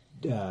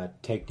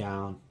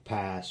takedown,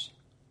 pass,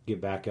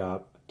 get back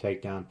up,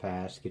 takedown,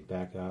 pass, get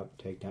back up,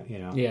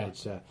 takedown. Yeah.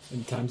 It's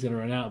And time's going to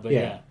run out, but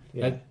Yeah.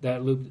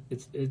 that loop,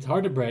 it's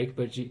hard to break,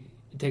 but it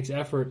takes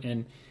effort.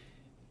 And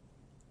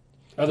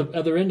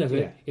other end of it,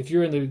 Yeah. if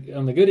you're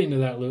on the good end of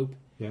that loop,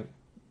 Yep.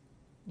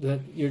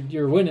 that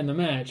you're winning the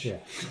match. Yeah.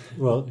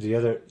 Well, the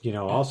other,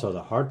 also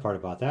the hard part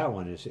about that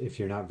one is if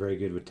you're not very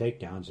good with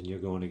takedowns and you're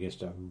going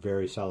against a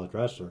very solid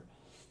wrestler,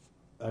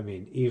 I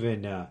mean,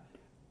 even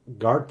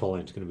guard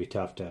pulling is going to be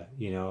tough to,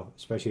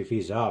 especially if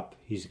he's up,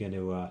 he's going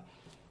to,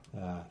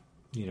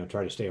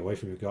 try to stay away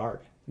from your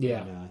guard.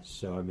 Yeah. And,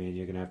 so, I mean,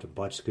 you're going to have to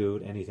butt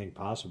scoot, anything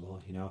possible,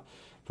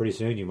 Pretty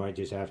soon you might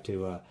just have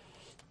to,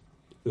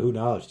 who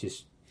knows,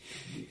 just,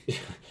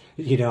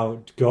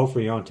 go for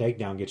your own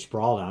takedown, get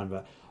sprawled on,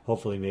 but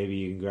hopefully maybe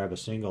you can grab a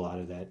single out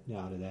of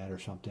that or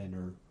something,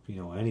 or,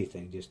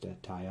 anything just to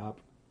tie up.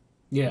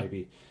 Yeah.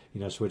 Maybe,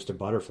 switch to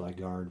butterfly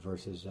guard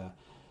versus...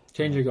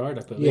 Change your guard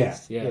up at Yeah,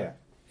 least. Yeah. yeah.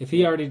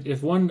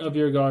 If one of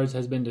your guards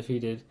has been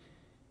defeated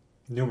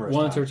numerous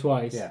once times. or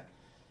twice, Yeah.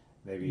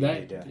 Maybe you that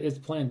need to... it's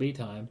plan B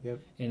time. Yep.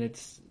 And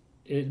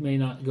it may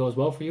not go as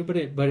well for you, but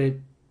it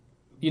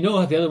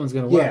how the other one's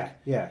going to work.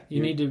 Yeah.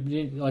 You need to,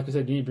 like I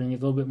said, you need to bring a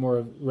little bit more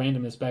of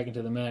randomness back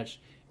into the match.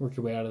 Work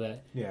your way out of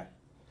that. Yeah.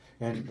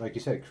 And like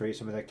you said, create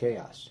some of that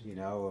chaos.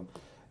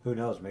 Who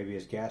knows? Maybe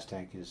his gas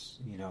tank is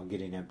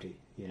getting empty.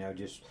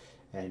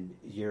 And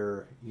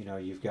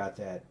you've got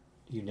that.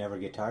 You never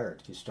get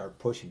tired. You start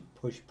pushing,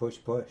 push.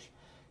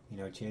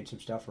 Change some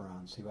stuff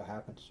around, see what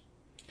happens.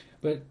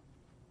 But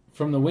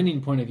from the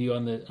winning point of view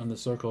on the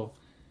circle,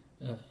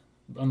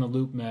 on the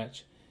loop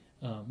match,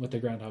 with the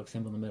groundhog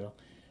symbol in the middle,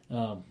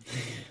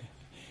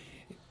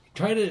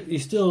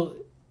 it's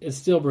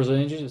still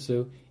Brazilian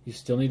Jiu-Jitsu. You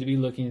still need to be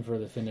looking for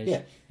the finish.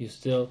 Yeah.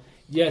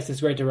 Yes,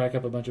 it's great to rack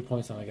up a bunch of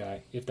points on a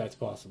guy if that's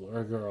possible,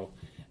 or a girl.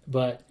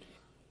 But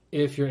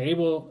if you're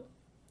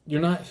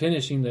not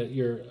finishing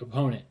your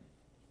opponent,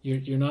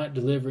 you're not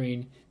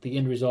delivering the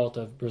end result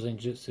of Brazilian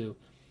Jiu-Jitsu.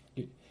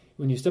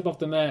 When you step off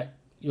the mat,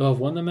 you'll have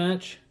won the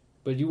match,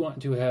 but you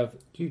want to have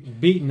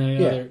beaten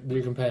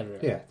your competitor.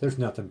 Yeah, there's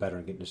nothing better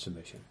than getting a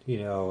submission,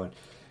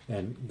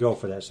 and go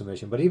for that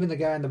submission. But even the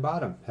guy on the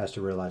bottom has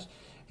to realize,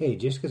 hey,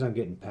 just because I'm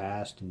getting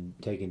passed and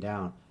taken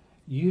down,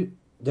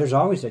 there's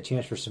always that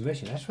chance for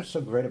submission. That's what's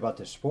so great about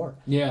this sport.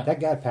 Yeah. That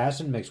guy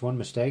passing makes one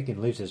mistake and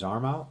leaves his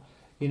arm out,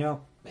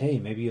 hey,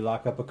 maybe you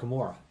lock up a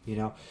Kimura.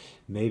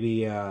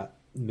 Maybe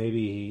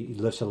he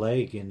lifts a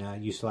leg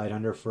and you slide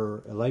under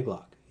for a leg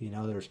lock.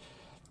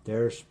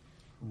 There's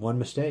one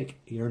mistake,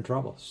 you're in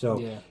trouble.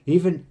 So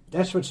even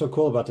that's what's so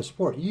cool about the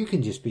sport. You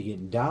can just be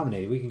getting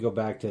dominated. We can go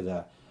back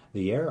to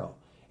the arrow,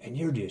 and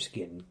you're just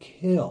getting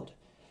killed.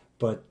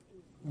 But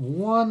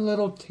one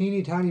little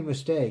teeny tiny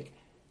mistake,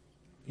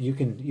 you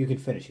can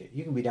finish it.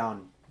 You can be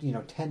down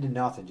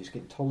 10-0, just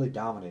getting totally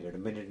dominated a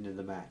minute into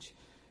the match,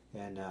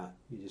 and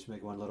you just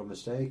make one little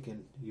mistake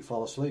and you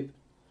fall asleep.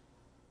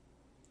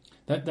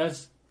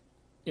 That's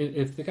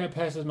if the guy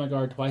passes my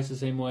guard twice the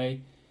same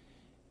way,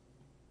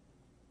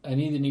 I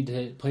either need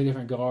to play a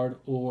different guard,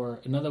 or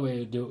another way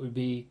to do it would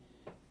be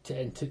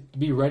to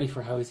be ready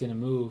for how he's going to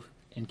move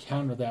and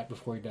counter that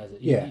before he does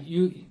it.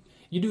 You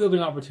do have an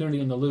opportunity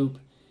in the loop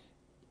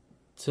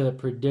to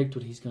predict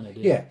what he's going to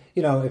do. Yeah,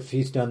 if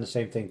he's done the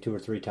same thing 2 or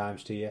 3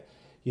 times to you,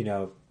 you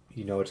know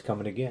it's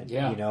coming again.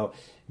 Yeah.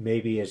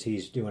 Maybe as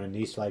he's doing a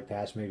knee slide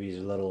pass, maybe he's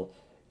a little,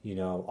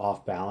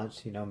 off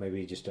balance.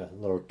 Maybe just a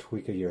little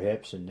tweak of your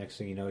hips, and next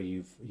thing you know,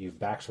 you've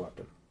backswept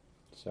him.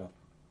 So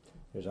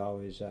there's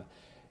always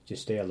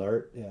just stay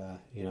alert.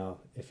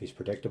 If he's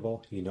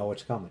predictable,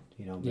 it's coming.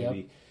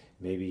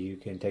 Maybe you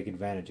can take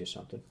advantage of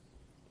something.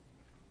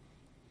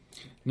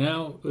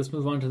 Now let's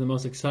move on to the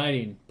most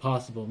exciting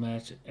possible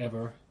match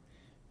ever.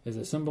 There's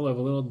a symbol of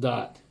a little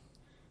dot.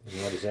 And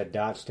what does that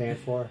dot stand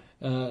for?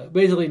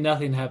 Basically,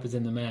 nothing happens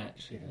in the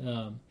match.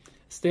 Yeah.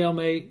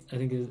 Stalemate, I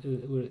think,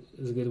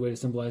 is a good way to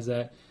symbolize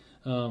that.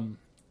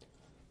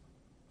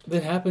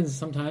 It happens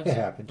sometimes. It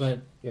happens. But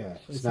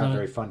it's not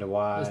very fun to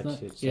watch.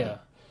 It's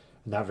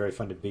not very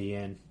fun to be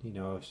in.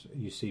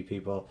 You see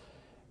people,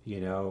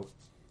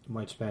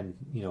 might spend,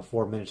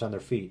 4 minutes on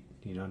their feet,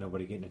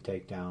 nobody getting a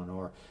takedown,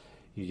 or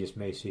you just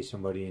may see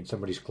somebody in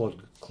somebody's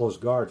close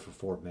guard for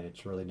 4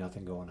 minutes, really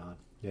nothing going on.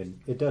 And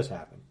it does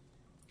happen.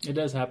 It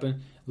does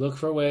happen. Look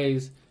for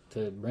ways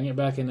to bring it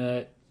back in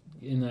that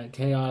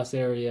chaos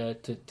area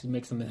to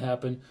make something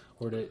happen,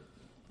 or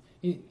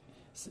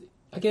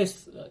I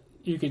guess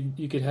you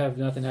could have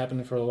nothing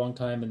happening for a long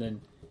time, and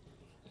then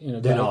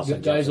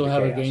guys will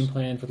have a game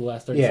plan for the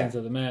last 30 seconds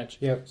of the match.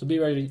 Yep. So be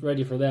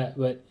ready for that.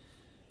 But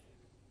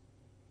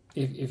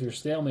if you're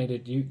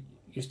stalemated, you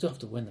still have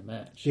to win the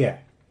match. Yeah,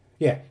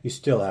 you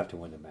still have to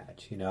win the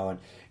match, And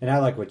I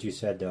like what you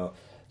said, though.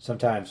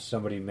 Sometimes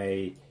somebody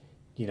may,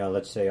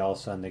 let's say all of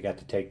a sudden they got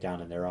the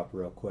takedown and they're up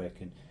real quick,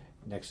 and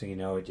next thing you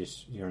know,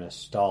 you're in a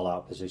stall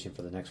out position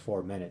for the next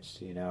 4 minutes,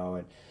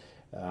 and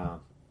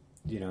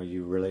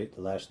you really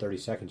the last 30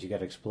 seconds you got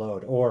to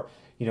explode, or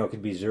it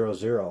could be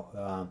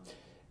 0-0,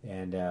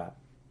 and or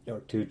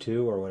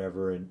 2-2 or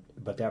whatever,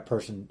 but that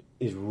person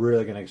is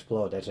really going to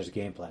explode. That's his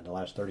game plan. The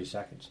last 30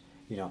 seconds,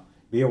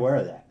 be aware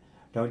of that.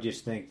 Don't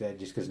just think that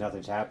just because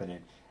nothing's happening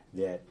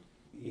that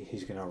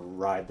he's going to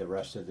ride the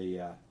rest of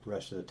the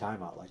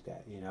timeout like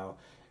that.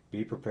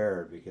 Be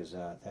prepared, because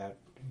that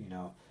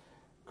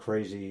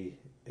crazy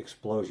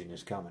explosion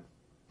is coming.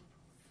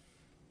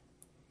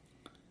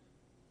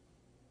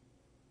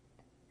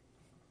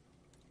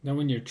 Now,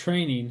 when you're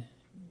training,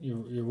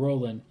 you're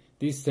rolling.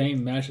 These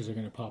same matches are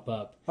going to pop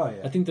up. Oh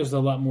yeah. I think there's a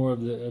lot more of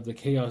the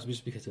chaos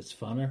just because it's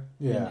funner.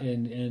 Yeah.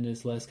 And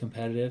it's less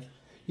competitive.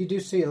 You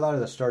do see a lot of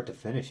the start to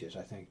finishes,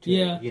 I think, too.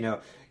 Yeah.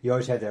 You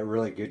always have that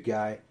really good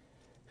guy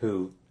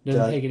who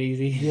doesn't take it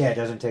easy. Yeah,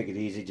 doesn't take it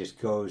easy, just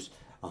goes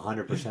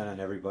 100% on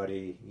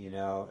everybody.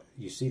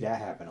 You see that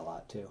happen a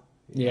lot, too.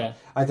 Yeah.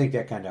 I think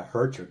that kind of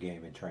hurts your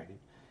game in training.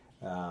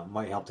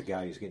 Might help the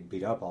guy who's getting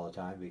beat up all the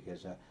time,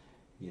 because,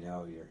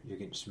 you're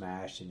getting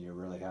smashed and you're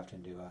really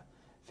having to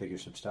figure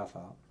some stuff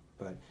out.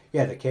 But,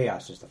 yeah, the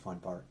chaos is the fun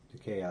part. The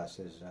chaos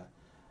is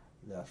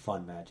the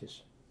fun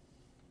matches.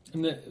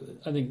 And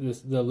I think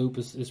the loop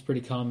is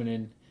pretty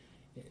common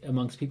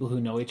amongst people who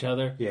know each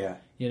other. Yeah,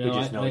 I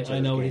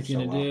know what he's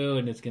going to do,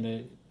 and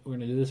we're going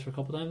to do this for a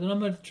couple times, and I'm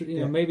going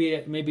to,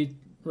 maybe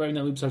right when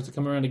that loop starts to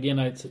come around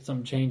again,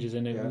 something changes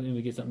and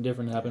we get something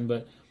different happen.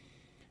 But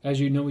as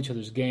you know each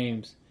other's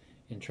games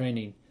in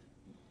training,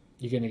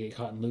 you're going to get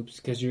caught in loops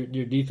because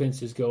your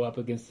defenses go up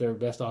against their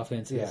best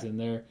offenses, and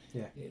it's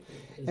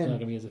not going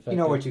to be as effective. You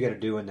know what you got to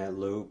do in that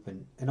loop,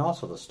 and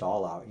also the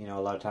stall out. A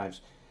lot of times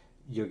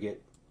you'll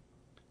get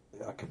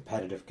a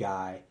competitive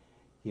guy.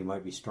 He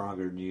might be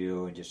stronger than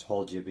you and just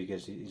hold you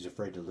because he's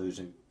afraid to lose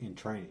in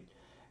training.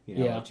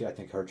 Which I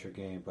think hurts your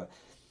game. But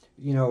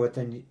but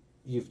then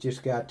you've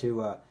just got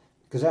to,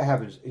 because that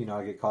happens.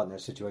 I get caught in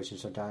that situation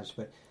sometimes.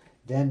 But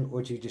then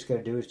what you just got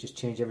to do is just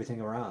change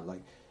everything around.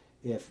 Like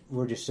if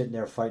we're just sitting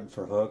there fighting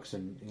for hooks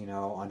and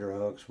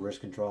underhooks,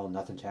 wrist control, and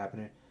nothing's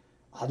happening,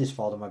 I'll just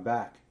fall to my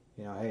back.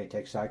 Hey,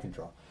 take side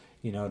control.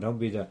 You know, don't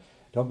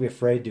be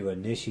afraid to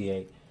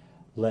initiate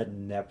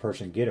letting that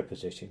person get a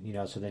position. You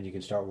know, so then you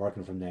can start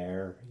working from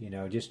there. You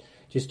know, just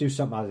do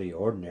something out of the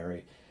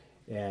ordinary,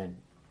 and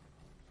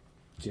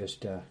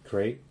just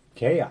create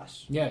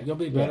chaos. Yeah, you'll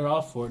be better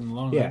off for it in the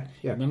long run. Yeah.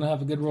 You're going to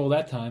have a good roll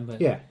that time,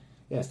 but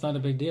it's not a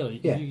big deal.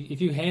 Yeah. If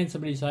you hand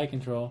somebody side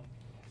control,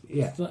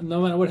 Yeah.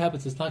 no matter what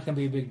happens, it's not going to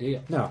be a big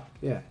deal. No,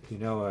 yeah. You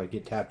know,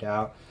 get tapped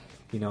out,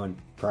 you know, in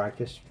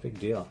practice, big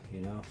deal.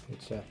 You know,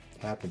 it's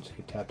happens.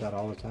 Get tapped out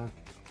all the time.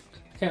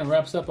 Kind of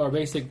wraps up our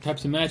basic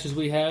types of matches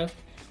we have.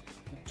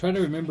 Try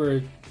to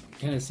remember,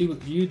 kind of see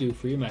what you do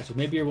for your matches.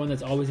 Maybe you're one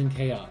that's always in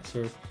chaos,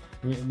 or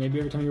maybe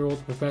every time you roll with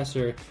the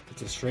professor,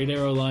 it's a straight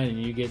arrow line and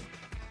you get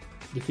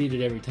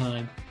defeated every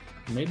time.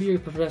 Maybe your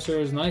professor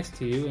is nice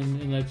to you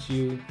and lets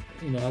you,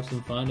 you know, have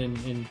some fun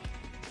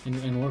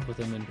and work with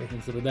them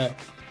and stuff like that.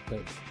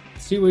 But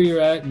see where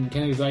you're at and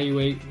kind of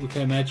evaluate what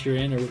kind of match you're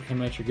in or what kind of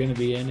match you're going to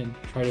be in, and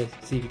try to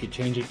see if you can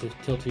change it to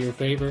tilt to your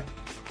favor.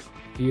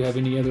 If you have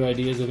any other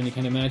ideas of any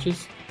kind of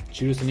matches,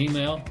 shoot us an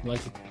email. I'd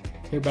like to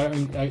hear about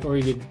it, or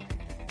you could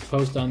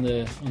post on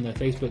the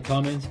Facebook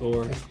comments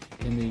or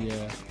in the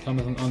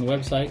comments on the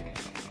website.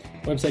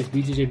 Website's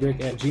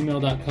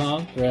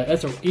bjjbrick@gmail.com.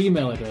 That's our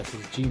email address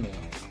is Gmail.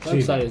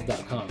 Website is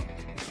 .com.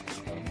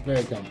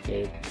 Very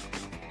complicated.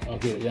 I'll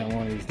get it down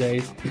one of these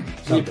days.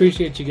 We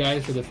appreciate you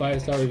guys for the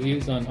 5-star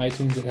reviews on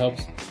iTunes. It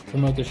helps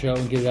promote the show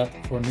and get it out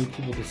for new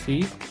people to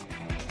see.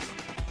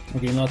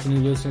 We're getting lots of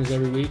new listeners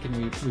every week, and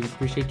we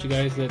appreciate you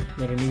guys that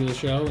are new to the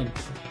show. And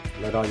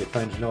let all your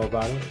friends know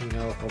about it. You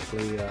know,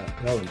 hopefully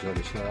they'll enjoy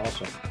the show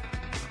also.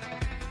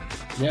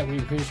 Yeah, we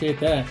appreciate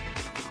that.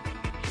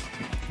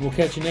 We'll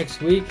catch you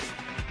next week,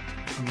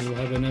 and we'll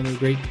have another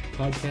great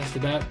podcast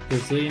about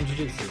Brazilian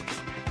Jiu-Jitsu.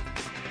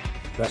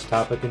 Best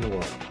topic in the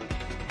world.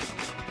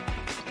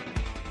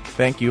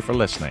 Thank you for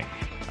listening.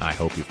 I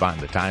hope you find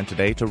the time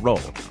today to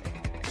roll.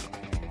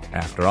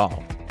 After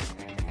all,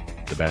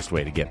 the best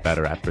way to get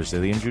better at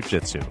Brazilian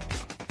Jiu-Jitsu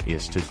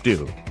is to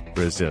do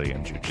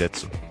Brazilian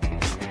Jiu-Jitsu.